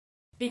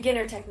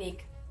Beginner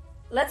technique.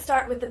 Let's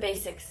start with the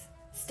basics.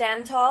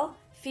 Stand tall,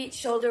 feet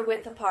shoulder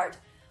width apart.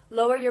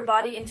 Lower your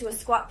body into a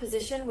squat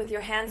position with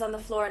your hands on the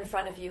floor in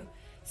front of you.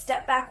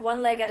 Step back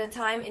one leg at a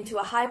time into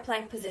a high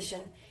plank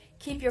position.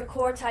 Keep your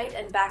core tight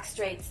and back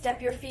straight.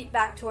 Step your feet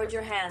back towards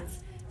your hands.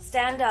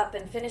 Stand up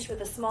and finish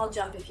with a small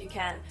jump if you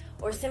can,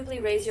 or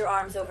simply raise your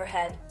arms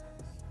overhead.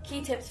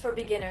 Key tips for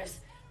beginners.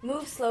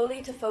 Move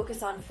slowly to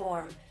focus on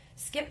form.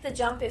 Skip the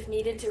jump if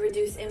needed to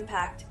reduce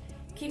impact.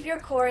 Keep your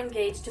core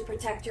engaged to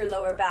protect your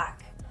lower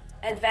back.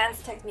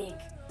 Advanced technique.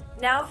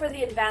 Now for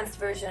the advanced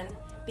version.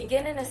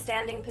 Begin in a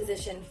standing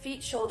position,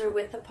 feet shoulder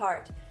width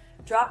apart.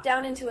 Drop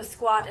down into a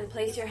squat and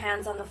place your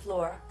hands on the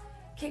floor.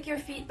 Kick your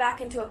feet back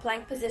into a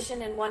plank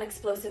position in one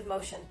explosive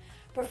motion.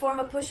 Perform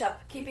a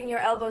push-up, keeping your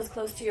elbows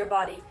close to your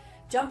body.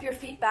 Jump your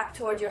feet back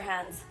toward your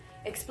hands.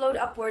 Explode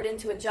upward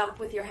into a jump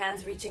with your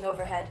hands reaching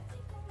overhead.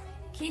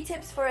 Key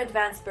tips for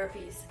advanced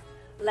burpees.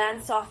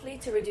 Land softly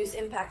to reduce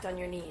impact on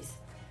your knees.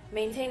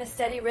 Maintain a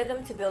steady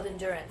rhythm to build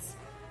endurance.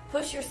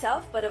 Push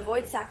yourself but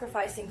avoid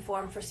sacrificing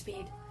form for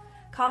speed.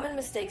 Common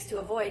mistakes to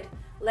avoid: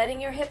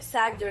 letting your hips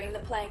sag during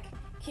the plank.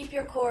 Keep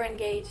your core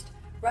engaged.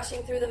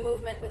 Rushing through the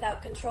movement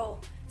without control.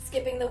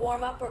 Skipping the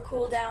warm-up or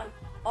cool down.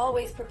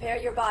 Always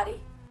prepare your body.